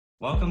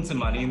Welcome to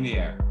Money in the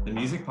Air, the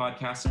music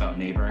podcast about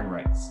neighboring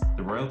rights,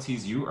 the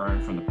royalties you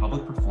earn from the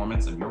public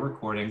performance of your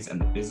recordings and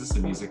the business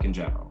of music in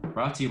general.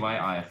 Brought to you by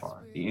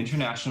IFR, the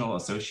International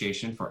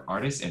Association for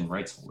Artists and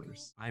Rights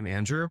Holders. I'm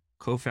Andrew,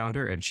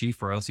 co-founder and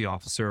chief royalty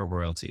officer of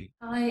Royalty.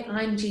 Hi,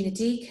 I'm Gina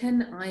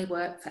Deacon. I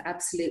work for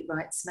Absolute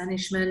Rights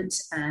Management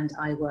and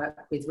I work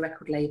with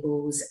record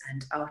labels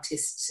and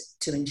artists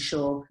to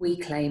ensure we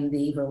claim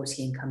the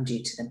royalty income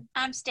due to them.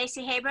 I'm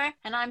Stacey Haber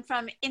and I'm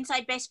from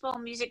Inside Baseball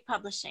Music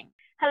Publishing.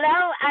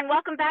 Hello and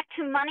welcome back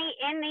to Money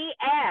in the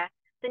Air,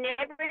 the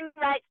Neighboring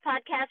Rights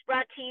podcast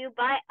brought to you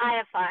by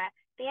IFR,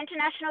 the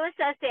International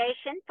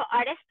Association for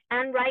Artists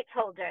and Rights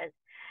Holders.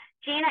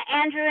 Gina,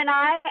 Andrew, and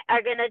I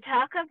are going to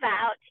talk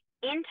about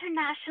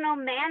international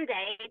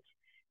mandates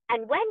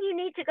and when you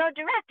need to go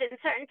direct in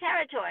certain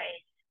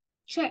territories.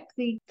 Check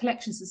the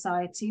collection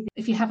society.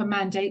 If you have a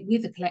mandate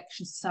with a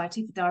collection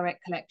society for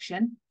direct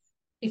collection,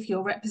 if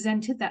you're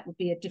represented, that would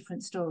be a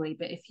different story.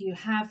 But if you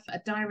have a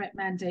direct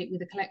mandate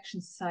with a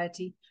collection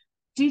society,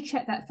 do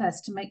check that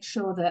first to make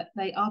sure that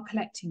they are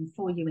collecting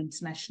for you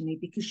internationally,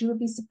 because you will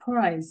be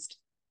surprised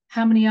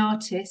how many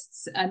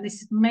artists, and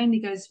this mainly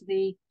goes for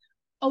the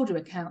older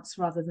accounts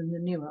rather than the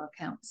newer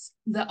accounts,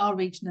 that are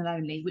regional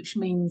only, which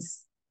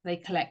means they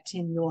collect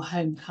in your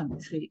home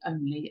country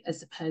only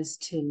as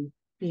opposed to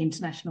the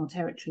international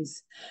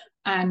territories.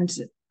 And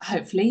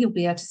hopefully you'll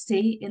be able to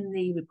see in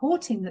the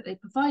reporting that they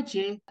provide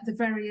you the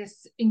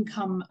various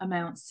income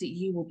amounts that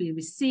you will be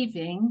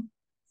receiving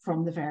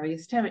from the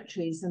various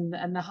territories.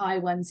 And the high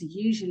ones are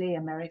usually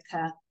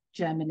America,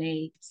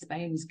 Germany,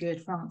 Spain is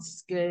good, France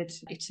is good,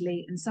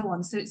 Italy, and so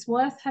on. So it's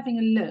worth having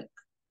a look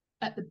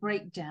at the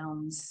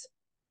breakdowns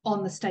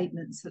on the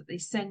statements that they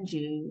send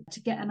you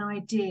to get an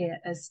idea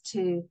as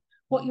to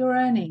what you're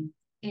earning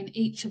in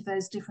each of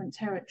those different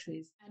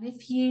territories. And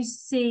if you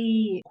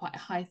see quite a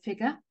high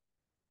figure,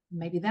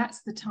 maybe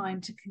that's the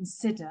time to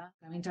consider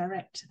going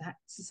direct to that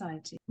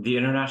society. The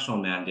international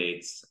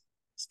mandates,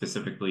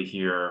 specifically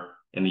here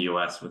in the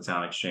US with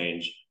Sound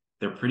Exchange,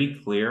 they're pretty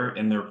clear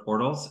in their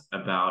portals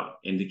about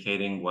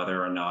indicating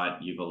whether or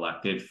not you've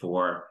elected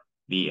for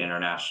the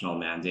international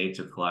mandate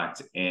to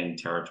collect in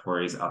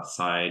territories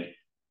outside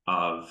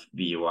of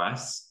the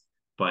US.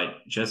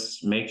 But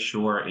just make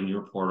sure in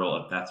your portal,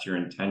 if that's your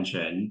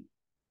intention,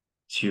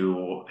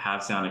 to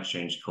have Sound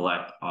Exchange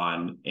collect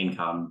on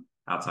income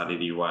outside of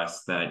the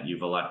US, that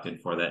you've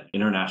elected for that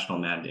international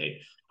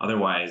mandate.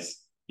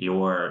 Otherwise,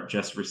 you're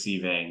just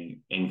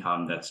receiving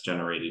income that's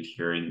generated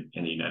here in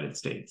the United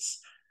States.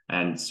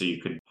 And so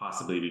you could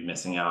possibly be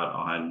missing out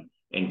on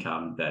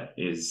income that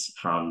is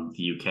from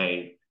the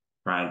UK,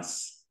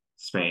 France,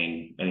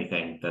 Spain,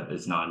 anything that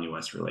is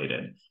non-US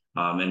related.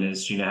 And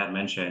as Gina had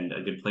mentioned,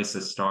 a good place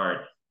to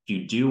start, if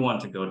you do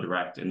want to go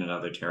direct in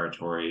another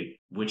territory,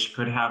 which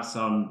could have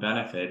some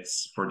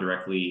benefits for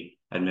directly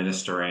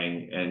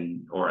administering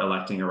and or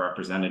electing a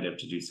representative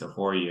to do so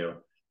for you,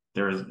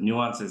 there's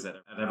nuances at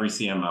every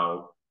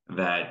CMO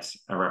that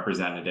a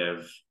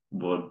representative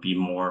would be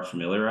more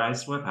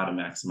familiarized with how to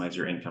maximize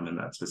your income in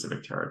that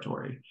specific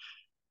territory.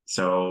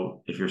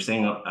 So if you're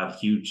seeing a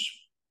huge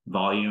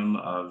volume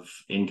of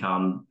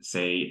income,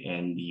 say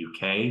in the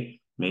UK,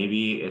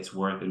 maybe it's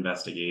worth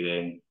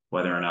investigating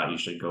whether or not you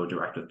should go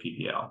direct with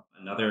PPL.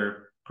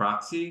 Another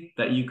proxy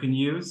that you can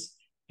use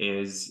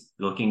is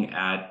looking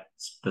at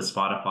the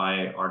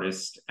Spotify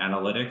artist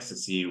analytics to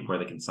see where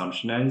the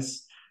consumption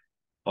is.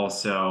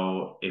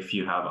 Also, if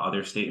you have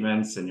other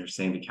statements and you're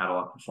saying the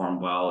catalog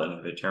performed well in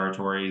other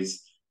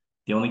territories,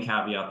 the only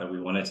caveat that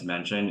we wanted to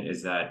mention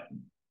is that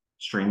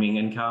streaming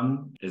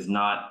income is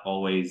not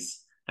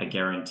always a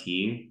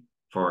guarantee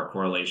for a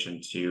correlation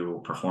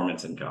to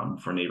performance income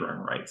for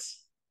neighboring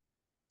rights.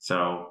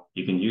 So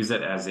you can use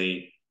it as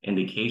a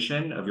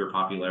indication of your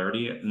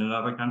popularity in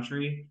another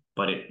country,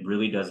 but it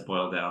really does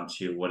boil down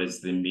to what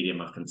is the medium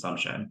of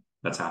consumption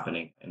that's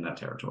happening in that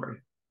territory.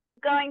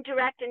 Going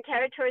direct in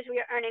territories where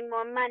you're earning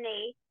more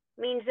money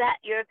means that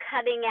you're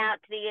cutting out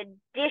the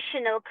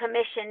additional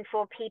commission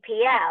for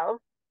PPL.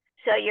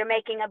 So you're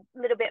making a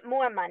little bit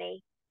more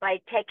money by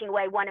taking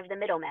away one of the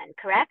middlemen,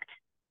 correct?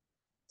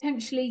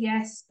 Potentially,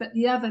 yes. But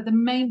the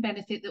main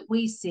benefit that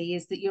we see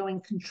is that you're in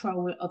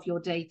control of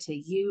your data.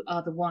 You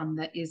are the one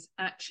that is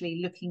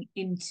actually looking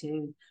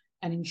into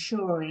and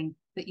ensuring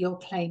that your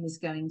claim is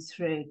going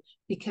through.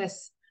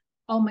 Because,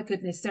 oh my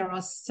goodness, there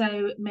are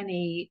so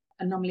many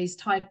anomalies,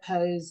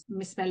 typos,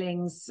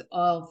 misspellings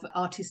of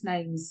artist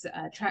names,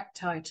 track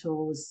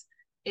titles.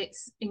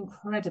 It's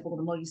incredible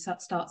the more you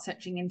start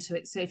searching into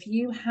it. So if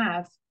you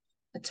have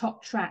a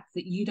top track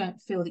that you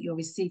don't feel that you're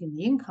receiving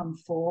the income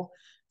for,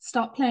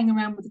 start playing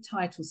around with the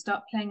title,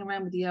 start playing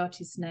around with the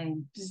artist's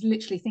name. Just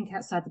literally think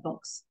outside the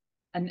box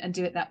and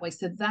do it that way.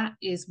 So that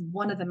is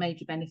one of the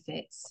major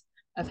benefits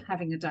of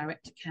having a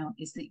direct account,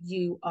 is that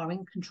you are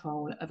in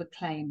control of the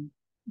claims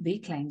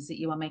that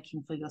you are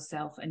making for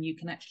yourself, and you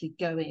can actually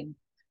go in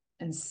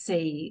and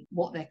see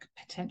what there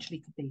potentially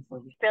could be for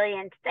you.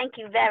 Brilliant. Thank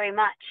you very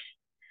much.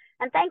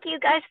 And thank you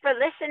guys for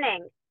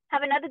listening.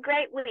 Have another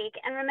great week.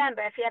 And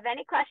remember, if you have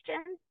any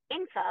questions,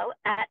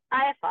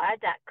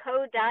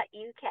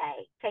 info@ifr.co.uk.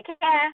 Take care.